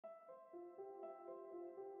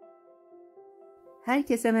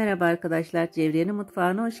Herkese merhaba arkadaşlar. Cevriye'nin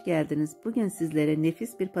mutfağına hoş geldiniz. Bugün sizlere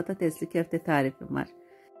nefis bir patatesli köfte tarifim var.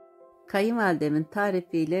 Kayınvalidemin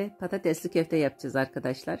tarifiyle patatesli köfte yapacağız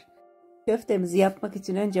arkadaşlar. Köftemizi yapmak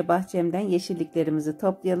için önce bahçemden yeşilliklerimizi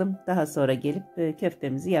toplayalım. Daha sonra gelip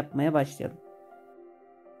köftemizi yapmaya başlayalım.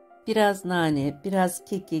 Biraz nane, biraz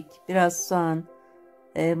kekik, biraz soğan,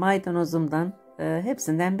 maydanozumdan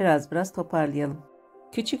hepsinden biraz toparlayalım.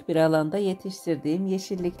 Küçük bir alanda yetiştirdiğim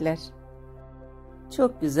yeşillikler.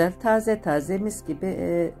 Çok güzel, taze mis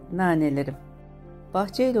gibi nanelerim.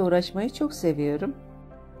 Bahçeyle uğraşmayı çok seviyorum.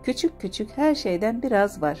 Küçük her şeyden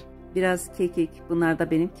biraz var. Biraz kekik, bunlar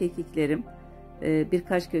da benim kekiklerim.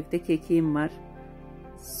 Birkaç köfte kekiğim var.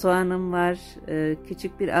 Soğanım var.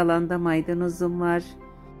 Küçük bir alanda maydanozum var.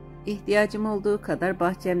 İhtiyacım olduğu kadar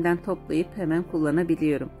bahçemden toplayıp hemen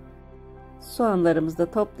kullanabiliyorum. Soğanlarımızı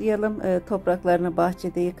da toplayalım. Topraklarını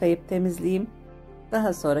bahçede yıkayıp temizleyeyim.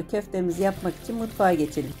 Daha sonra köftemizi yapmak için mutfağa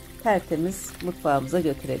geçelim. Tertemiz mutfağımıza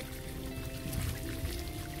götürelim.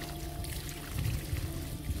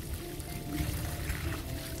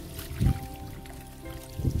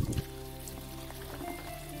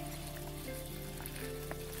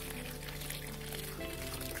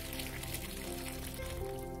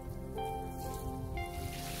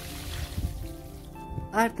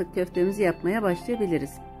 Artık köftemizi yapmaya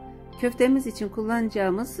başlayabiliriz. Köftemiz için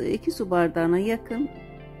kullanacağımız 2 su bardağına yakın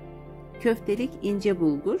köftelik ince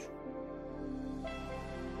bulgur.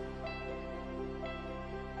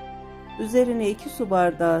 Üzerine 2 su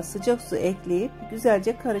bardağı sıcak su ekleyip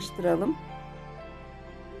güzelce karıştıralım.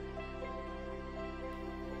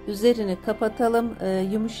 Üzerini kapatalım,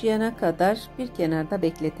 yumuşayana kadar bir kenarda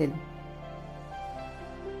bekletelim.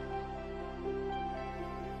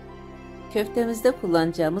 Köftemizde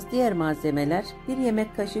kullanacağımız diğer malzemeler: 1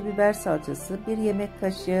 yemek kaşığı biber salçası, 1 yemek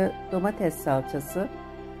kaşığı domates salçası,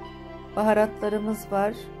 baharatlarımız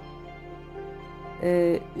var,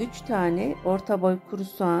 3 tane orta boy kuru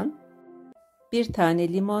soğan, 1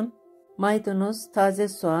 tane limon, maydanoz, taze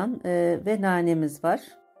soğan ve nanemiz var.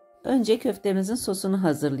 Önce köftemizin sosunu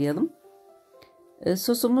hazırlayalım.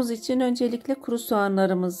 Sosumuz için öncelikle kuru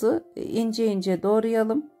soğanlarımızı ince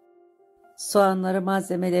doğrayalım. Soğanları,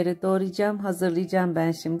 malzemeleri doğrayacağım, hazırlayacağım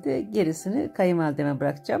ben şimdi. Gerisini kayınvalideme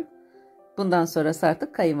bırakacağım. Bundan sonrası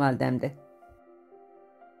artık kayınvalidemde.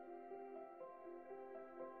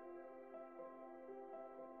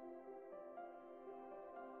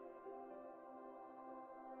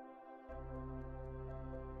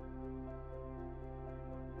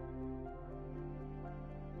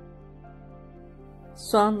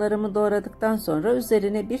 Soğanlarımı doğradıktan sonra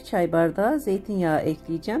üzerine 1 çay bardağı zeytinyağı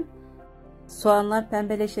ekleyeceğim. Soğanlar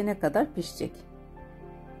pembeleşene kadar pişecek.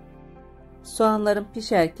 Soğanlarım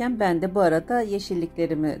pişerken ben de bu arada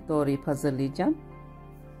yeşilliklerimi doğrayıp hazırlayacağım.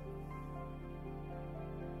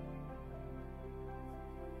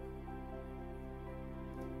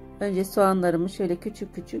 Önce soğanlarımı şöyle küçük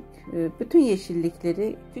bütün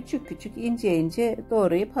yeşillikleri küçük ince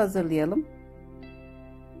doğrayıp hazırlayalım.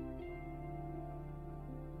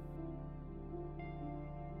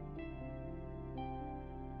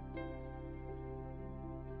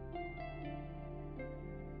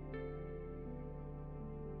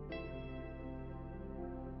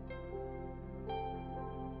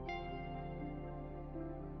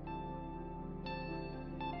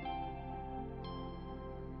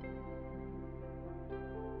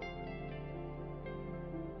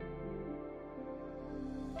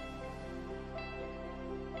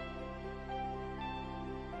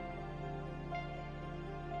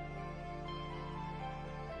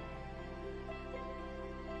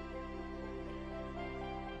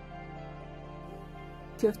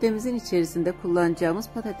 Köftemizin içerisinde kullanacağımız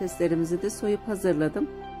patateslerimizi de soyup hazırladım.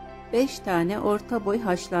 5 tane orta boy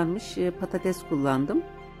haşlanmış patates kullandım.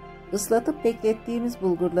 Islatıp beklettiğimiz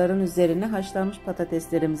bulgurların üzerine haşlanmış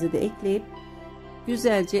patateslerimizi de ekleyip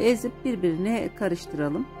güzelce ezip birbirine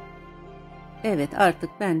karıştıralım. Evet, artık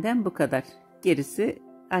benden bu kadar. Gerisi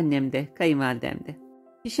annemde, kayınvalidemde.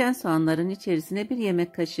 Pişen soğanların içerisine 1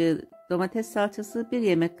 yemek kaşığı domates salçası, 1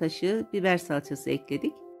 yemek kaşığı biber salçası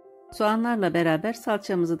ekledik. Soğanlarla beraber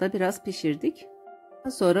salçamızı da biraz pişirdik.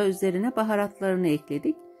 Daha sonra üzerine baharatlarını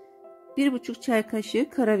ekledik. 1,5 çay kaşığı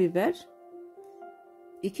karabiber,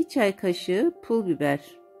 2 çay kaşığı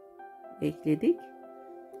pulbiber ekledik.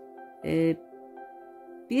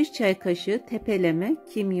 1 çay kaşığı tepeleme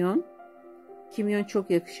kimyon. Kimyon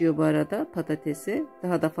çok yakışıyor bu arada patatese.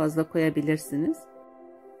 Daha da fazla koyabilirsiniz.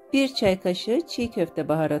 1 çay kaşığı çiğ köfte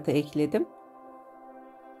baharatı ekledim.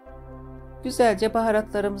 Güzelce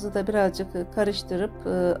baharatlarımızı da birazcık karıştırıp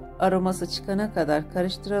aroması çıkana kadar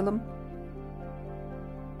karıştıralım.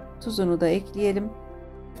 Tuzunu da ekleyelim.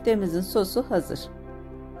 Köftemizin sosu hazır.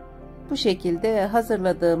 Bu şekilde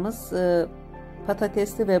hazırladığımız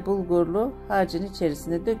patatesli ve bulgurlu harcın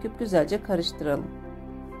içerisine döküp güzelce karıştıralım.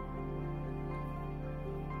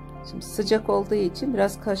 Şimdi sıcak olduğu için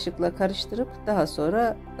biraz kaşıkla karıştırıp daha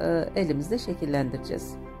sonra elimizle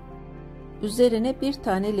şekillendireceğiz. Üzerine bir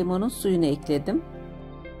tane limonun suyunu ekledim.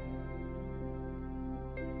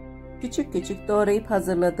 Küçük küçük doğrayıp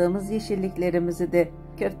hazırladığımız yeşilliklerimizi de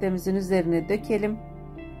köftemizin üzerine dökelim.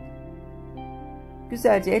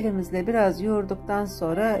 Güzelce elimizle biraz yoğurduktan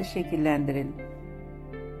sonra şekillendirelim.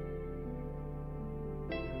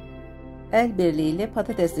 El birliğiyle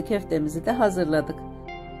patatesli köftemizi de hazırladık.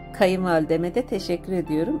 Kayınvalideme de teşekkür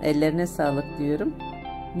ediyorum. Ellerine sağlık diyorum.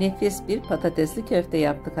 Nefis bir patatesli köfte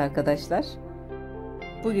yaptık arkadaşlar.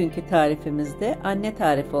 Bugünkü tarifimizde anne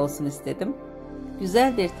tarifi olsun istedim.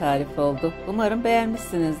 Güzel bir tarif oldu. Umarım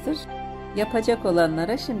beğenmişsinizdir. Yapacak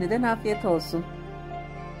olanlara şimdiden afiyet olsun.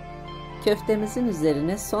 Köftemizin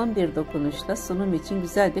üzerine son bir dokunuşla sunum için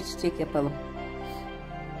güzel bir çiçek yapalım.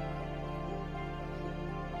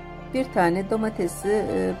 Bir tane domatesi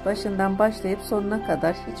başından başlayıp sonuna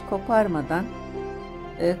kadar hiç koparmadan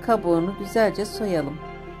kabuğunu güzelce soyalım.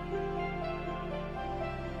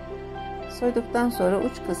 Soyduktan sonra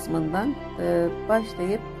uç kısmından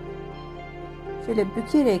başlayıp şöyle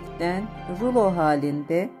bükerekten rulo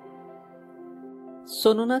halinde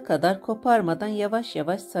sonuna kadar koparmadan yavaş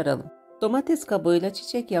yavaş saralım. Domates kabuğuyla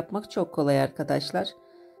çiçek yapmak çok kolay arkadaşlar.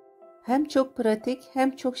 Hem çok pratik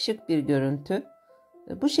hem çok şık bir görüntü.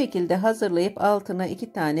 Bu şekilde hazırlayıp altına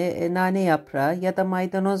 2 tane nane yaprağı ya da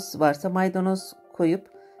maydanoz varsa maydanoz koyup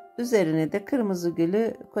üzerine de kırmızı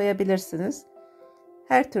gülü koyabilirsiniz.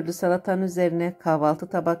 Her türlü salatanın üzerine, kahvaltı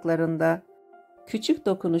tabaklarında küçük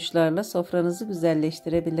dokunuşlarla sofranızı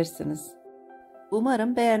güzelleştirebilirsiniz.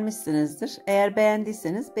 Umarım beğenmişsinizdir. Eğer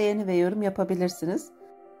beğendiyseniz beğeni ve yorum yapabilirsiniz.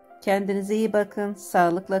 Kendinize iyi bakın,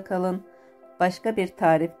 sağlıkla kalın. Başka bir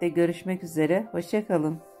tarifte görüşmek üzere. Hoşça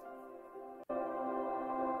kalın.